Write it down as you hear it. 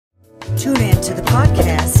Tune in to the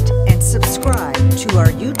podcast and subscribe to our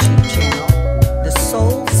YouTube channel, The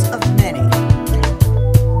Souls of Many.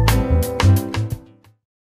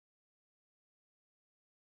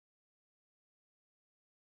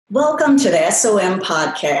 Welcome to the SOM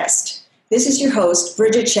podcast. This is your host,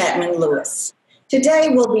 Bridgette Chapman-Lewis. Today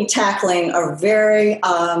we'll be tackling a very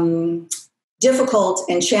difficult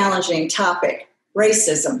and challenging topic,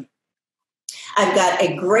 racism. I've got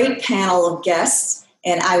a great panel of guests,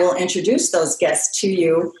 and I will introduce those guests to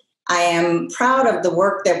you. I am proud of the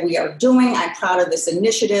work that we are doing. I'm proud of this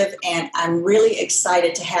initiative, and I'm really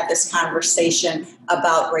excited to have this conversation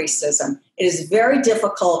about racism. It is very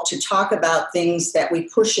difficult to talk about things that we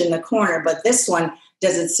push in the corner, but this one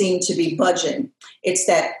doesn't seem to be budging. It's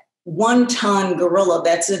that one-ton gorilla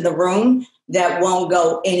that's in the room that won't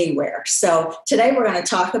go anywhere. So today we're going to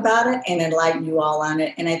talk about it and enlighten you all on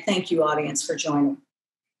it, and I thank you, audience, for joining.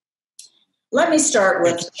 Let me start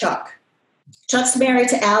with Chuck. Chuck's married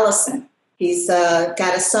to Allison. He's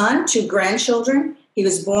got a son, 2 grandchildren. He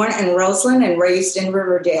was born in Roseland and raised in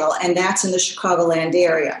Riverdale, and that's in the Chicagoland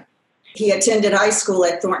area. He attended high school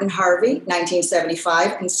at Thornton Harvey,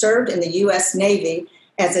 1975, and served in the U.S. Navy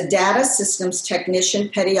as a data systems technician,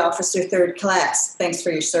 petty officer, 3rd class. Thanks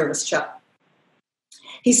for your service, Chuck.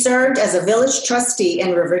 He served as a village trustee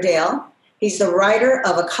in Riverdale. He's the writer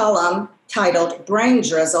of a column titled Brain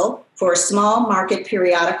Drizzle for a small market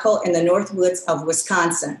periodical in the Northwoods of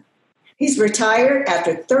Wisconsin. He's retired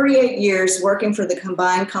after 38 years working for the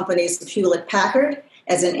combined companies of Hewlett-Packard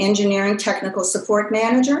as an engineering technical support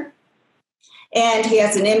manager. And he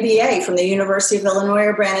has an MBA from the University of Illinois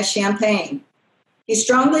Urbana-Champaign. He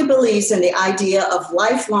strongly believes in the idea of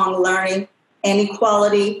lifelong learning and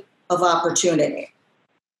equality of opportunity.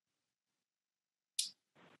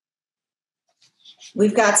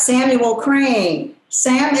 We've got Samuel Crane.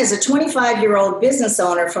 Sam is a 25-year-old business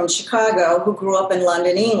owner from Chicago who grew up in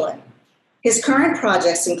London, England. His current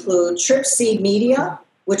projects include Trip C Media,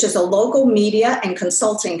 which is a local media and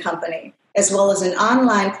consulting company, as well as an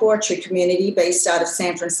online poetry community based out of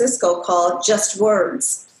San Francisco called Just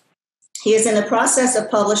Words. He is in the process of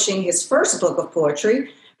publishing his first book of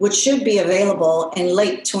poetry, which should be available in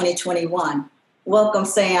late 2021. Welcome,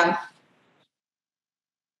 Sam.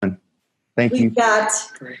 Thank you.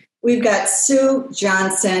 We've got Sue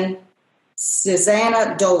Johnson,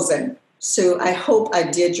 Susanna Dozen. Sue, I hope I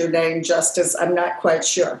did your name justice. I'm not quite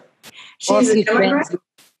sure. She's an immigrant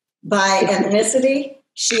by ethnicity.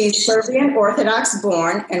 She's Serbian Orthodox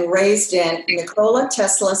born and raised in Nikola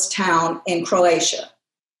Tesla's town in Croatia.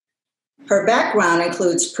 Her background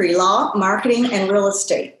includes pre-law, marketing, and real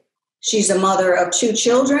estate. She's a mother of 2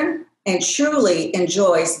 children and truly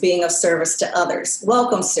enjoys being of service to others.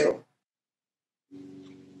 Welcome, Sue.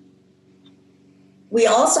 We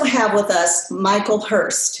also have with us Michael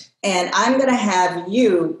Hurst, and I'm going to have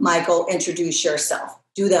you, Michael, introduce yourself.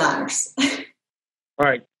 Do the honors. All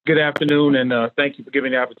right. Good afternoon, and thank you for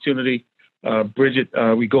giving the opportunity.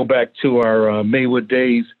 Bridgette, we go back to our Maywood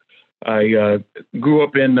days. I grew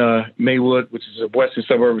up in Maywood, which is a western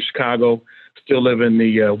suburb of Chicago. Still live in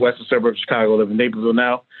the western suburb of Chicago, live in Naperville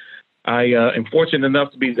now. I am fortunate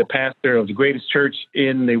enough to be the pastor of the greatest church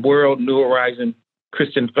in the world, New Horizon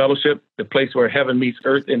Christian Fellowship, the place where heaven meets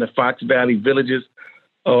earth in the Fox Valley villages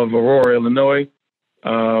of Aurora, Illinois.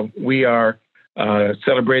 We are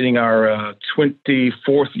celebrating our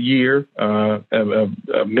 24th year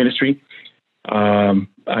of ministry.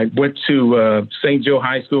 I went to St. Joe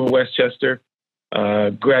High School in Westchester,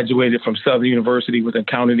 graduated from Southern University with an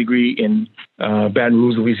accounting degree in Baton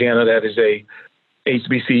Rouge, Louisiana. That is a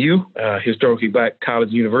HBCU, historically Black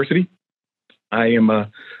college university. I am a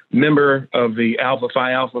member of the Alpha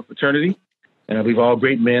Phi Alpha fraternity, and I believe all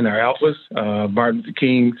great men are alphas. Martin Luther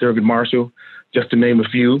King, Thurgood Marshall, just to name a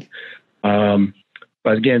few. But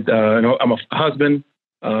again, I'm a husband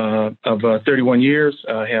of 31 years.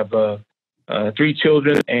 I have 3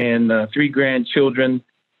 children and 3 grandchildren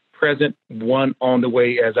present, 1 on the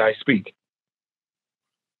way as I speak.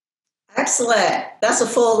 Excellent. That's a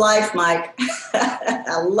full life, Mike.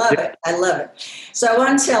 I love it. I love it. So I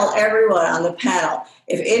want to tell everyone on the panel,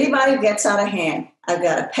 if anybody gets out of hand, I've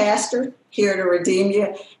got a pastor here to redeem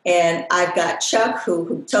you, and I've got Chuck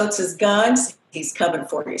who totes his guns. He's coming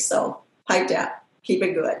for you. So pipe down. Keep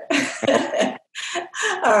it good.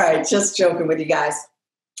 All right. Just joking with you guys.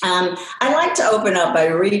 I'd like to open up by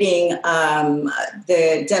reading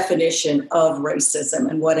the definition of racism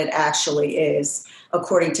and what it actually is,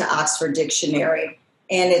 according to Oxford Dictionary.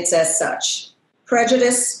 And it's as such: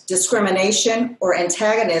 prejudice, discrimination, or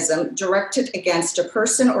antagonism directed against a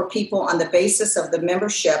person or people on the basis of their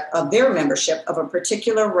membership of a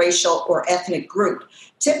particular racial or ethnic group,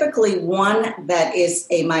 typically one that is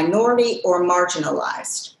a minority or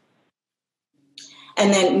marginalized.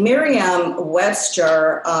 And then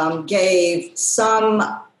Merriam-Webster gave some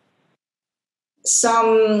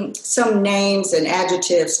names and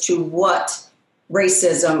adjectives to what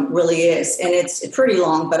racism really is. And it's pretty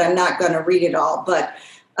long, but I'm not going to read it all. But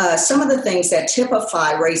some of the things that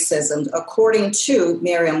typify racism, according to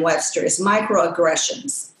Merriam-Webster, is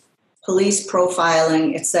microaggressions, police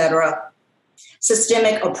profiling, etc.,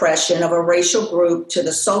 systemic oppression of a racial group to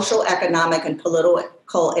the social, economic, and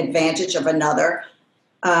political advantage of another.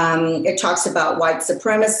 It talks about white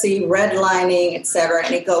supremacy, redlining, etc.,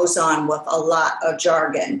 and it goes on with a lot of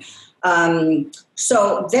jargon.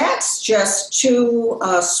 So that's just two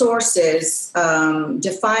sources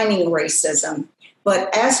defining racism.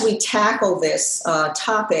 But as we tackle this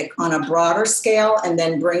topic on a broader scale and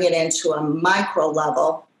then bring it into a micro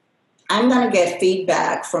level, I'm going to get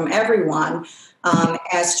feedback from everyone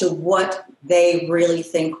as to what they really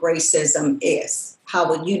think racism is. How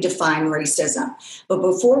would you define racism? But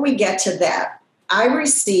before we get to that, I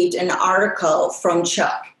received an article from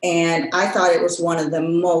Chuck, and I thought it was one of the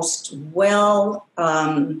most well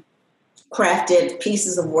crafted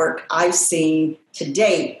pieces of work I've seen to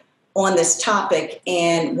date on this topic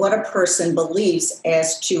and what a person believes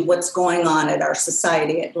as to what's going on at our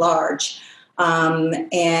society at large.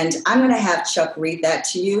 And I'm going to have Chuck read that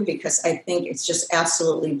to you because I think it's just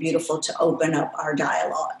absolutely beautiful to open up our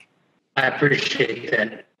dialogue. I appreciate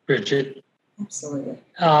that, Bridgette. Absolutely.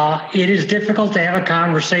 It is difficult to have a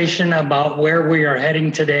conversation about where we are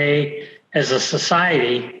heading today as a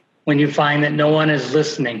society when you find that no one is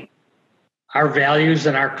listening. Our values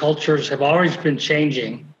and our cultures have always been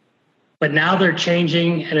changing, but now they're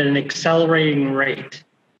changing at an accelerating rate.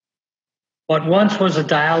 What once was a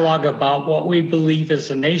dialogue about what we believe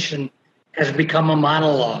as a nation has become a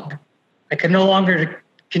monologue. I can no longer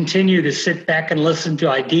continue to sit back and listen to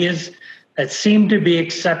ideas that seem to be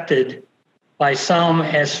accepted by some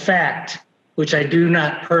as fact, which I do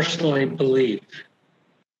not personally believe.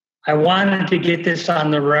 I wanted to get this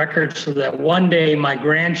on the record so that one day my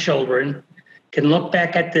grandchildren can look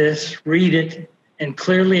back at this, read it, and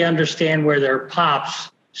clearly understand where their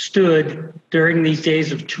pops stood during these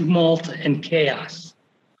days of tumult and chaos.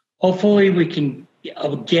 Hopefully we can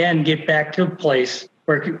again get back to a place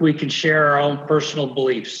where we can share our own personal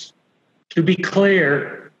beliefs. To be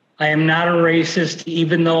clear, I am not a racist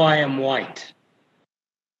even though I am white.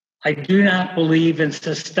 I do not believe in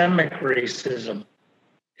systemic racism.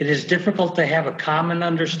 It is difficult to have a common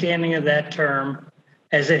understanding of that term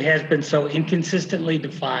as it has been so inconsistently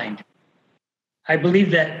defined. I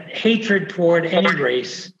believe that hatred toward any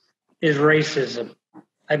race is racism.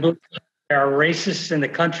 I believe there are racists in the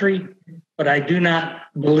country, but I do not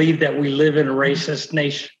believe that we live in a racist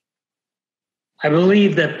nation. I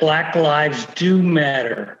believe that Black lives do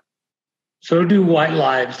matter. So do white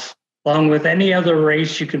lives, along with any other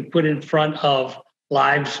race you can put in front of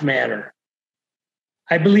lives matter.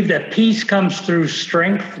 I believe that peace comes through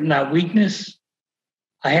strength, not weakness.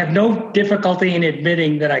 I have no difficulty in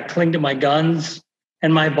admitting that I cling to my guns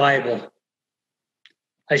and my Bible.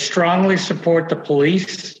 I strongly support the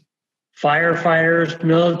police, firefighters,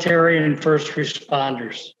 military, and first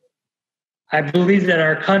responders. I believe that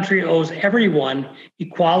our country owes everyone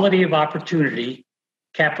equality of opportunity,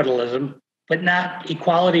 capitalism, but not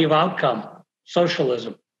equality of outcome,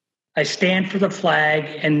 socialism. I stand for the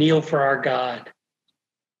flag and kneel for our God.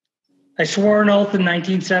 I swore an oath in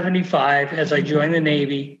 1975 as I joined the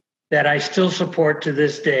Navy that I still support to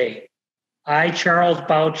this day. I, Charles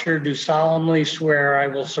Boutcher, do solemnly swear I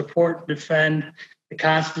will support and defend the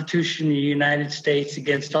Constitution of the United States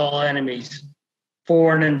against all enemies,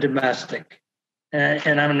 foreign and domestic.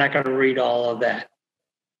 And I'm not going to read all of that.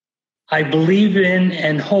 I believe in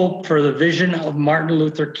and hope for the vision of Martin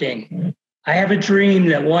Luther King. I have a dream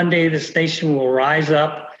that one day this nation will rise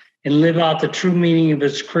up and live out the true meaning of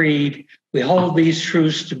its creed. We hold these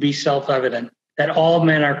truths to be self-evident, that all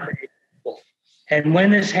men are created equal. And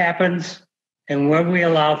when this happens, and when we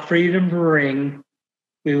allow freedom to ring,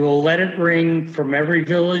 we will let it ring from every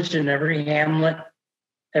village and every hamlet,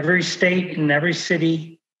 every state and every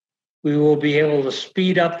city. We will be able to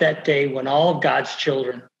speed up that day when all of God's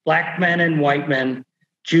children, Black men and white men,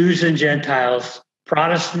 Jews and Gentiles,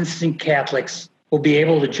 Protestants and Catholics, will be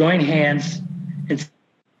able to join hands and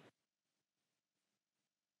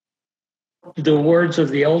the words of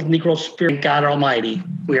the old Negro spirit, God Almighty,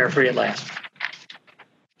 we are free at last.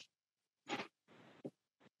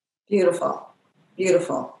 Beautiful.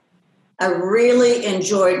 Beautiful. I really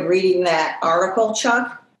enjoyed reading that article,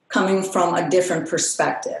 Chuck, coming from a different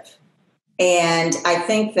perspective. And I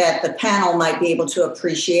think that the panel might be able to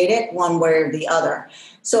appreciate it one way or the other.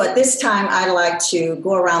 So at this time, I'd like to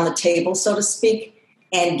go around the table, so to speak,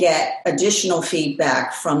 and get additional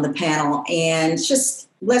feedback from the panel. And just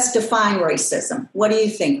let's define racism. What do you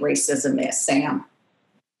think racism is, Sam?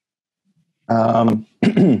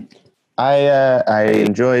 I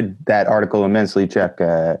enjoyed that article immensely, Chuck.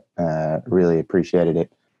 Really appreciated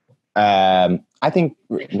it. I think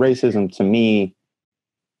racism to me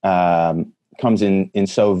comes in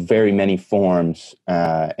so very many forms,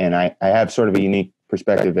 and I have sort of a unique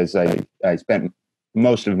perspective as I spent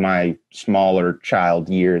most of my smaller child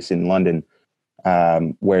years in London,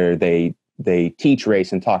 where they teach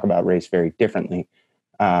race and talk about race very differently.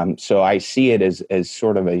 So I see it as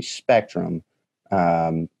sort of a spectrum.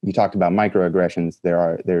 You talked about microaggressions.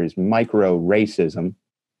 There is micro racism,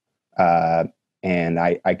 and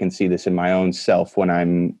I can see this in my own self when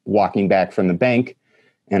I'm walking back from the bank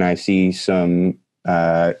and I see some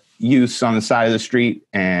youths on the side of the street,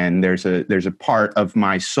 and there's a part of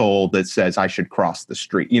my soul that says I should cross the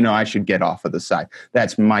street. I should get off of the side.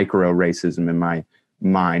 That's micro racism in my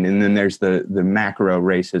mind. And then there's the macro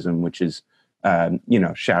racism, which is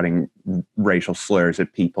shouting racial slurs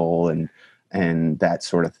at people and that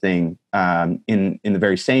sort of thing. In the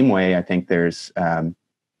very same way, I think there's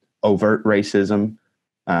overt racism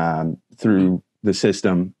through the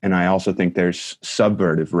system, and I also think there's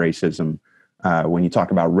subvertive racism. When you talk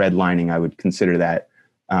about redlining, I would consider that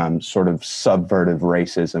sort of subvertive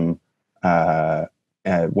racism.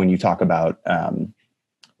 When you talk about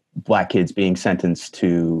Black kids being sentenced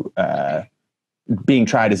to being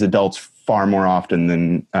tried as adults far more often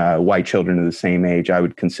than white children of the same age, I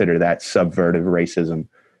would consider that subvertive racism.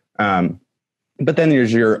 But then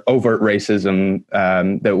there's your overt racism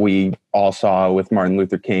that we all saw with Martin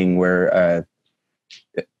Luther King, where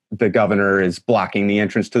the governor is blocking the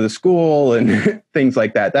entrance to the school and things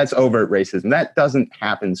like that. That's overt racism. That doesn't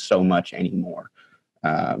happen so much anymore.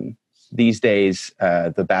 These days,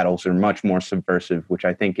 the battles are much more subversive, which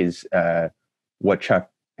I think is what Chuck,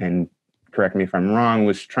 and correct me if I'm wrong,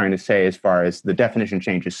 was trying to say, as far as the definition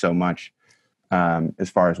changes so much as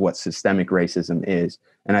far as what systemic racism is.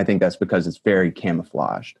 And I think that's because it's very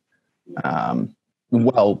camouflaged.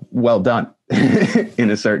 Well done in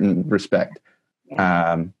a certain respect.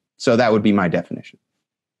 So that would be my definition.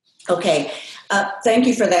 Okay. Thank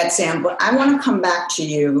you for that, Sam. But I want to come back to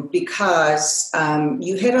you because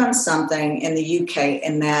you hit on something in the UK,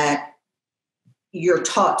 in that you're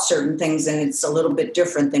taught certain things and it's a little bit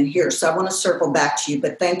different than here. So I want to circle back to you,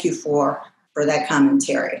 but thank you for that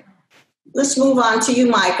commentary. Let's move on to you,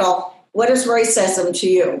 Michael. What is racism to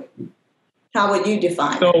you? How would you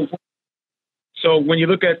define it? So when you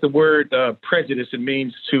look at the word prejudice, it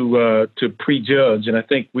means to prejudge. And I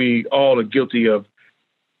think we all are guilty of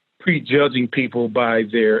prejudging people by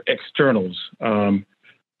their externals. But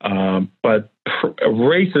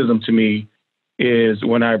racism to me is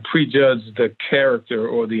when I prejudge the character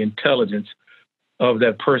or the intelligence of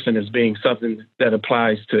that person as being something that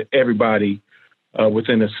applies to everybody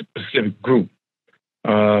within a specific group.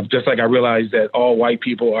 Just like I realize that all white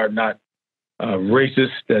people are not racist.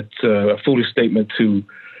 That's a foolish statement to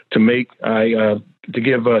make. To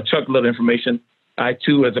give Chuck a little information, I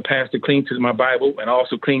too, as a pastor, cling to my Bible and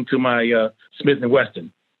also cling to my Smith &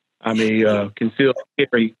 Wesson. I'm a concealed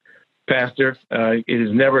carry pastor. It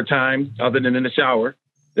is never a time, other than in the shower,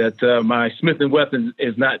 that my Smith & Wesson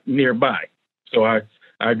is not nearby. So I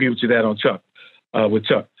agree with you that on Chuck. With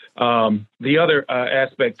Chuck, the other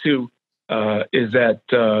aspect too is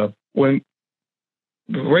that when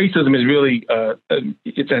racism is really,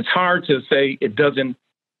 it's hard to say it doesn't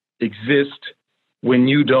exist when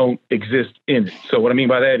you don't exist in it. So what I mean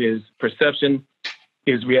by that is perception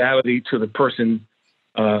is reality to the person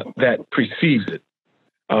that perceives it.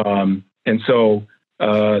 And so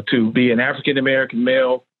to be an African-American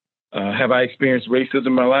male, have I experienced racism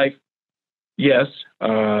in my life? Yes,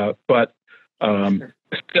 but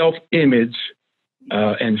self-image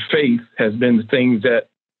and faith has been the things that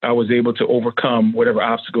I was able to overcome whatever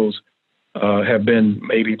obstacles have been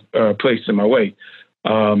maybe placed in my way.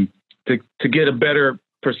 To get a better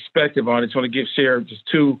perspective on it, I just want to share just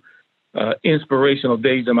two inspirational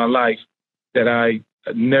days in my life that I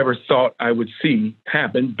never thought I would see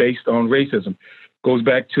happen based on racism. Goes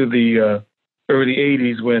back to the early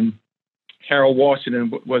 80s when Harold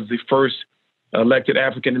Washington was the first elected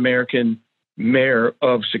African-American mayor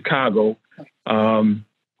of Chicago.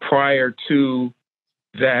 Prior to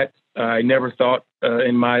that, I never thought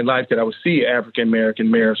in my life that I would see African-American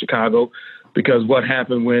mayor of Chicago. because what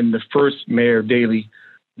happened when the first mayor, Daley,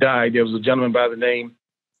 died, there was a gentleman by the name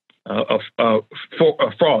of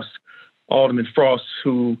Frost, Alderman Frost,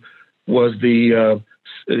 who was the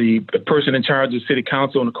person in charge of the city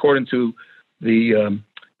council, and according to the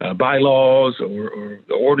bylaws or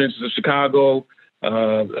the ordinances of Chicago,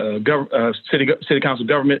 city council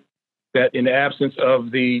government, that in the absence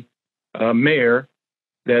of the mayor,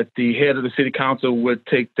 that the head of the city council would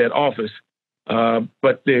take that office.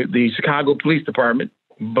 But the Chicago Police Department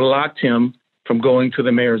blocked him from going to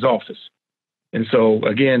the mayor's office. And so,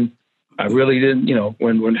 again, I really didn't,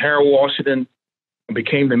 when Harold Washington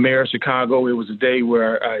became the mayor of Chicago, it was a day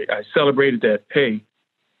where I celebrated that, hey,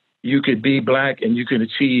 you could be Black and you can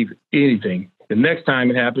achieve anything. The next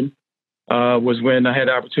time it happened was when I had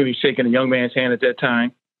the opportunity of shaking a young man's hand at that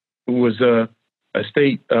time, who was a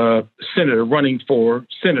state senator running for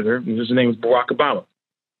senator, and his name was Barack Obama.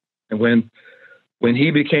 And when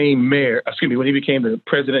he became when he became the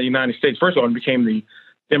president of the United States, first of all, he became the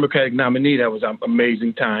Democratic nominee. That was an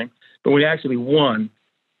amazing time. But when he actually won,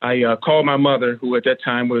 I called my mother, who at that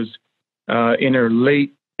time was in her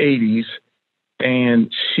late 80s,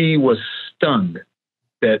 and she was stunned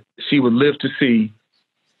that she would live to see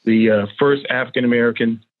the first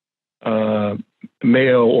African-American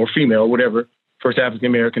male or female, whatever, first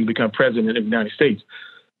African-American to become president of the United States.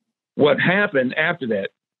 What happened after that,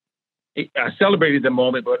 I celebrated the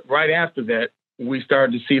moment, but right after that, we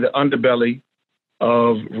started to see the underbelly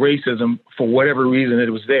of racism for whatever reason it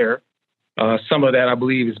was there. Some of that, I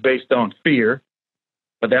believe, is based on fear,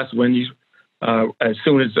 but that's when as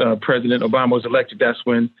soon as President Obama was elected, that's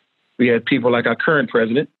when we had people like our current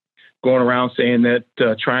president going around saying that,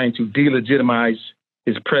 trying to delegitimize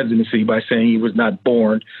his presidency by saying he was not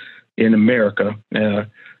born in America.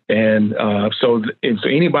 So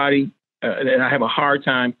anybody, and I have a hard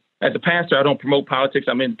time, as a pastor, I don't promote politics,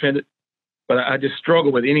 I'm independent, but I just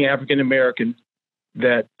struggle with any African-American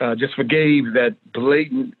that just forgave that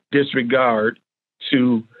blatant disregard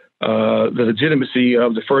to the legitimacy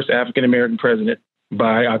of the first African-American president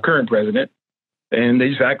by our current president. And they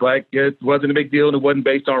just act like it wasn't a big deal and it wasn't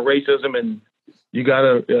based on racism and you got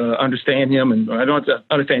to understand him. And I don't have to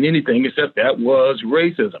understand anything except that was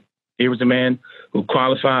racism. He was a man who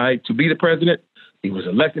qualified to be the president. He was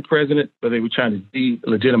elected president, but they were trying to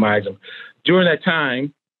delegitimize him. During that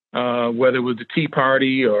time, whether it was the Tea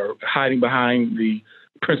Party or hiding behind the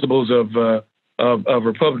principles of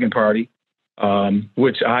Republican Party,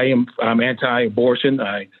 which I'm anti-abortion.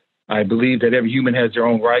 I believe that every human has their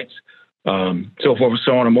own rights. So forth and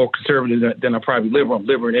so on. I'm more conservative than I probably liberal. I'm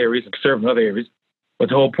liberal in areas and conservative in other areas. But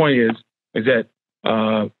the whole point is that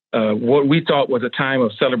what we thought was a time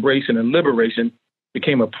of celebration and liberation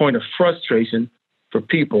became a point of frustration for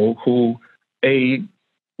people who, A,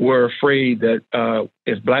 were afraid that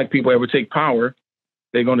if Black people ever take power,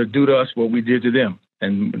 they're going to do to us what we did to them.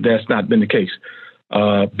 And that's not been the case.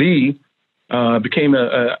 B, became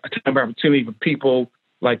a time of opportunity for people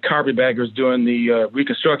like carpetbaggers during the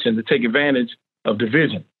Reconstruction to take advantage of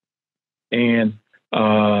division. And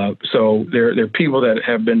so there are people that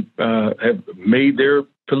have made their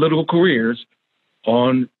political careers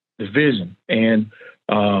on division. And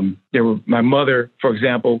my mother, for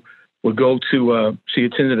example, would go to, she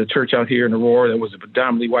attended a church out here in Aurora that was a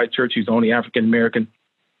predominantly white church. She's the only African-American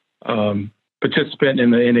participant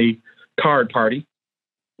in a card party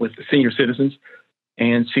with the senior citizens.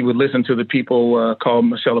 And she would listen to the people call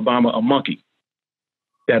Michelle Obama a monkey,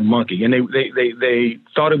 that monkey. And they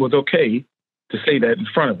thought it was okay to say that in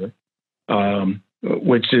front of her,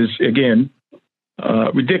 which is, again,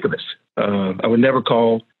 ridiculous. I would never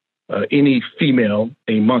call any female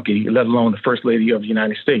a monkey, let alone the First Lady of the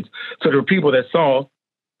United States. So there were people that saw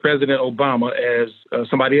President Obama as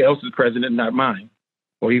somebody else's president, not mine.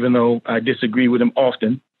 Or even though I disagree with him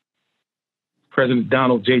often, President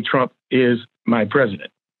Donald J. Trump is my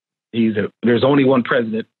president. There's only one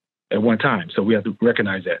president at one time, so we have to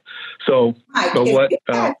recognize that. So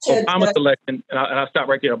Obama's election, and I'll stop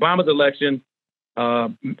right there. Obama's election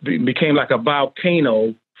became like a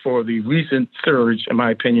volcano for the recent surge, in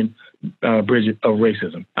my opinion, Bridgette, of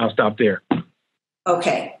racism. I'll stop there.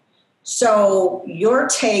 Okay. So your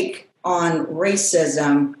take on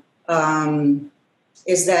racism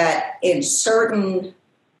is that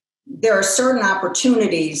there are certain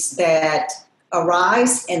opportunities that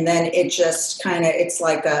arise and then it just it's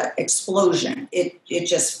like a explosion. It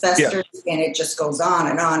just festers and it just goes on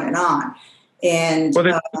and on and on. And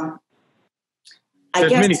there's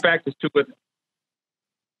many factors to it.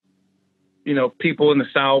 People in the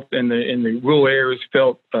South and in the rural areas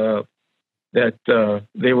felt that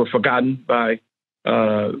they were forgotten by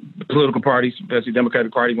political parties, especially the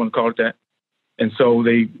Democratic Party, you want to call it that. And so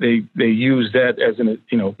they used that as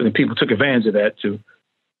and people took advantage of that to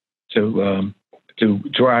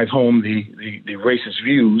drive home the racist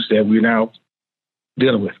views that we're now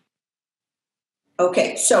dealing with.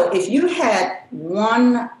 Okay, so if you had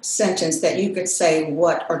one sentence that you could say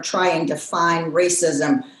or try and define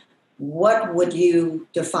racism, what would you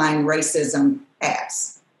define racism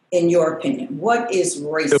as, in your opinion? What is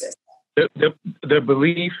racism? The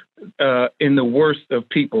belief in the worst of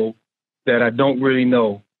people that I don't really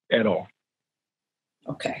know at all.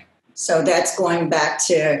 Okay, so that's going back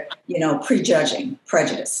to, prejudging,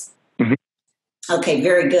 prejudice. Mm-hmm. Okay,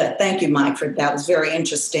 very good. Thank you, Mike, for that. That was very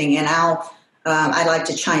interesting. And I'd like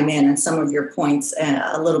to chime in on some of your points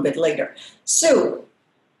a little bit later. Sue,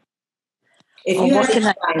 if you had to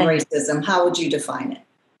define racism, how would you define it?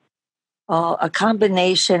 A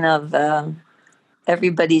combination of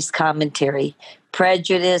everybody's commentary: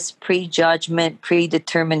 prejudice, prejudgment,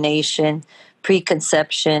 predetermination,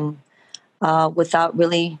 preconception, without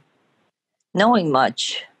really knowing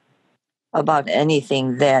much about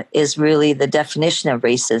anything that is really the definition of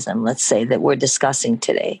racism, let's say, that we're discussing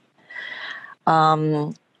today.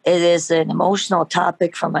 It is an emotional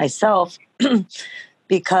topic for myself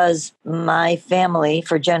because my family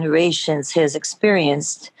for generations has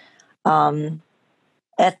experienced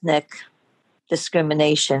ethnic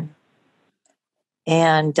discrimination.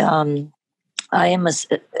 And I am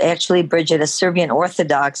actually, Bridgette, a Serbian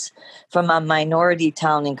Orthodox from a minority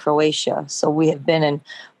town in Croatia. So we have been in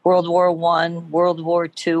World War I, World War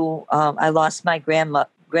II. I lost my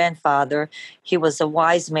grandfather. He was a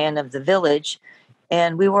wise man of the village,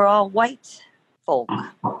 and we were all white folk.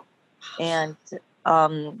 And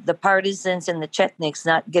the partisans and the Chetniks,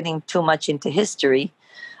 not getting too much into history,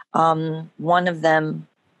 one of them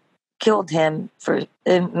killed him for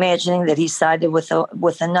imagining that he sided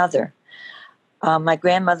with another. My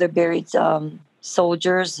grandmother buried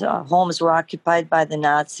soldiers. Homes were occupied by the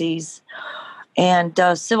Nazis. And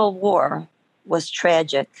Civil War was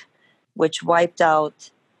tragic, which wiped out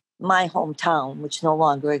my hometown, which no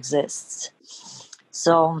longer exists.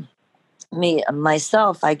 So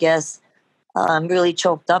myself, I guess, I'm really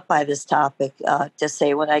choked up by this topic to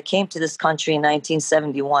say when I came to this country in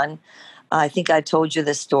 1971, I think I told you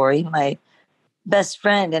this story. My best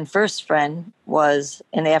friend and first friend was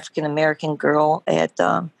an African-American girl at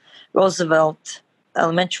Roosevelt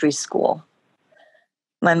Elementary School.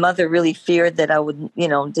 My mother really feared that I would,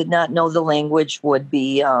 did not know the language, would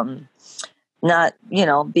be not,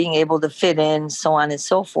 being able to fit in, so on and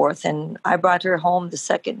so forth. And I brought her home the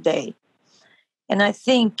second day. And I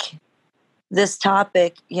think this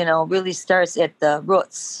topic, really starts at the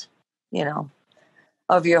roots,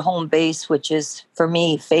 of your home base, which is, for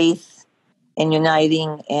me, faith and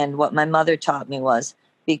uniting. And what my mother taught me was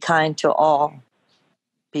be kind to all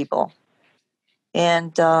people.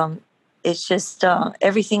 And it's just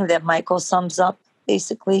everything that Michael sums up,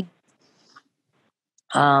 basically.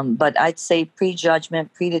 But I'd say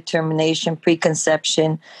prejudgment, predetermination,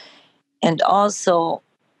 preconception, and also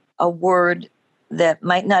a word that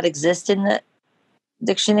might not exist in the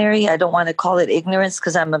dictionary. I don't want to call it ignorance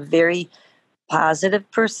because I'm a very positive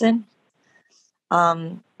person.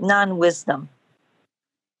 Non-wisdom.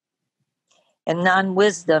 And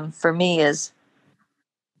non-wisdom for me is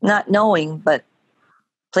not knowing, but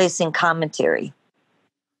placing commentary.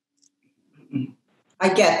 I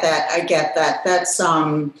get that. That's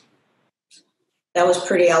that was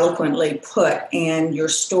pretty eloquently put. And your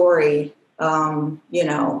story, in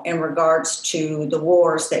regards to the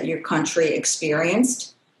wars that your country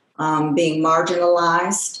experienced, being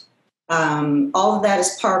marginalized, all of that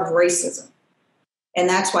is part of racism. And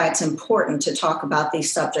that's why it's important to talk about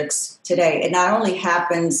these subjects today. It not only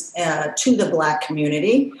happens to the Black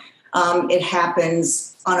community, it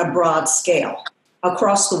happens on a broad scale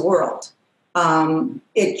across the world.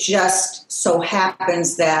 It just so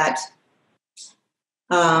happens that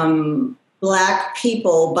Black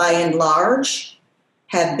people, by and large,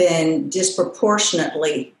 have been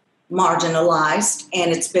disproportionately marginalized,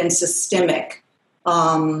 and it's been systemic.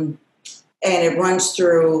 And it runs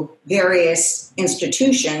through various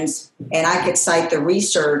institutions, and I could cite the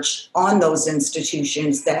research on those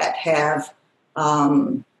institutions that have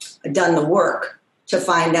done the work to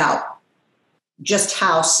find out just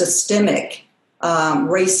how systemic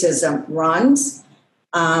racism runs.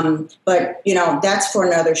 But, that's for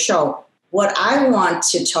another show. What I want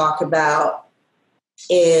to talk about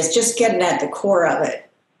is just getting at the core of it.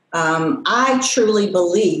 I truly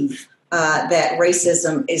believe that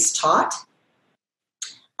racism is taught.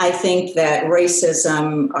 I think that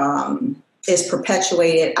racism is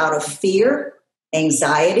perpetuated out of fear,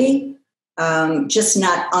 anxiety, just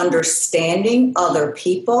not understanding other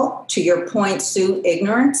people. To your point, Sue,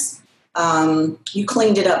 ignorance. You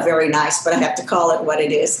cleaned it up very nice, but I have to call it what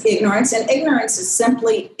it is, ignorance. And ignorance is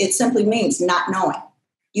simply means not knowing.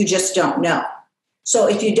 You just don't know. So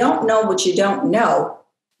if you don't know what you don't know,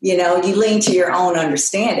 you lean to your own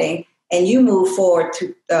understanding and you move forward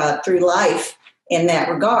through life in that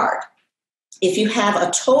regard. If you have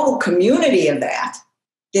a total community of that,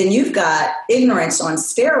 then you've got ignorance on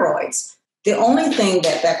steroids. The only thing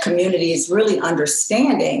that community is really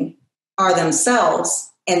understanding are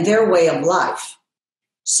themselves and their way of life.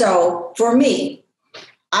 So for me,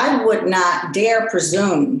 I would not dare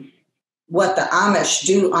presume what the Amish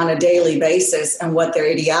do on a daily basis and what their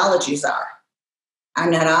ideologies are.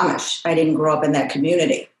 I'm not Amish. I didn't grow up in that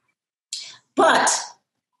community. But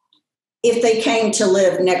if they came to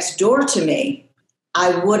live next door to me,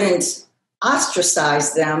 I wouldn't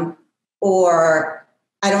ostracize them, or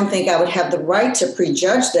I don't think I would have the right to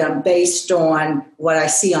prejudge them based on what I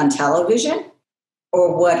see on television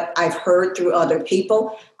or what I've heard through other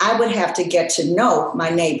people. I would have to get to know my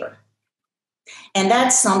neighbor. And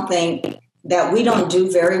that's something that we don't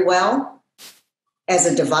do very well as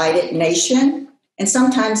a divided nation, and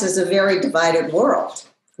sometimes as a very divided world.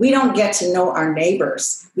 We don't get to know our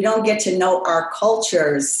neighbors. We don't get to know our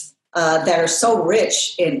cultures that are so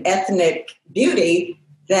rich in ethnic beauty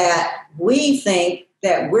that we think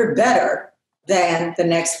that we're better than the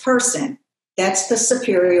next person. That's the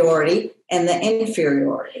superiority and the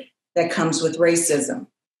inferiority that comes with racism.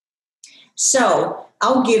 So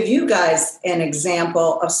I'll give you guys an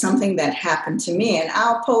example of something that happened to me, and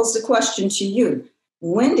I'll pose the question to you.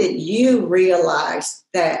 When did you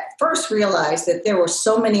first realize that there were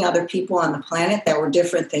so many other people on the planet that were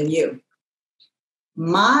different than you?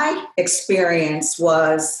 My experience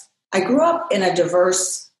was I grew up in a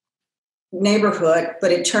diverse neighborhood,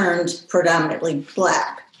 but it turned predominantly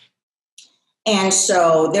Black. And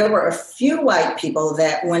so there were a few white people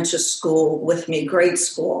that went to school with me, grade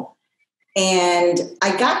school. And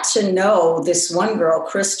I got to know this one girl,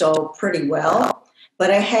 Crystal, pretty well, but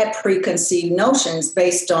I had preconceived notions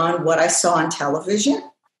based on what I saw on television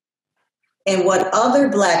and what other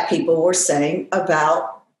Black people were saying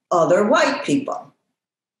about other white people.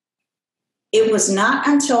 It was not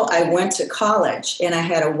until I went to college and I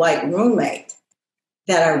had a white roommate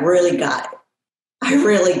that I really got it. I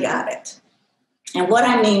really got it. And what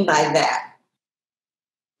I mean by that,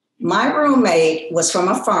 my roommate was from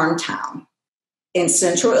a farm town in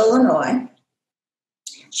central Illinois.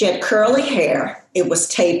 She had curly hair. It was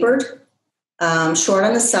tapered, short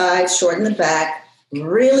on the sides, short in the back,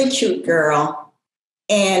 really cute girl.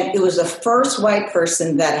 And it was the first white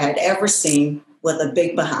person that I had ever seen with a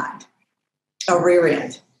big behind, a rear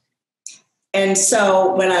end. And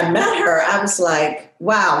so when I met her, I was like,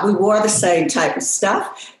 wow, we wore the same type of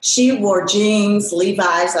stuff. She wore jeans,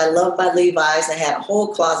 Levi's. I love my Levi's. I had a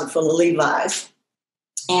whole closet full of Levi's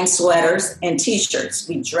and sweaters and T-shirts.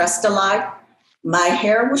 We dressed alike. My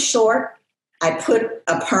hair was short. I put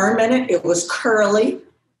a perm in it. It was curly,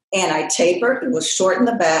 and I tapered. It was short in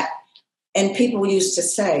the back. And people used to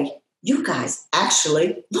say, you guys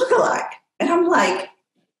actually look alike. And I'm like,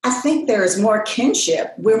 I think there is more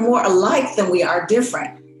kinship. We're more alike than we are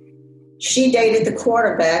different. She dated the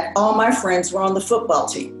quarterback. All my friends were on the football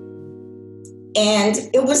team. And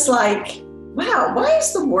it was like, wow, why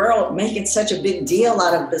is the world making such a big deal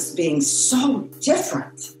out of this being so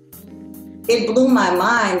different? It blew my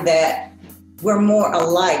mind that we're more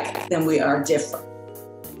alike than we are different.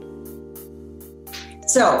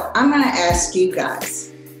 So I'm going to ask you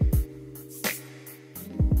guys,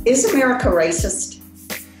 is America racist?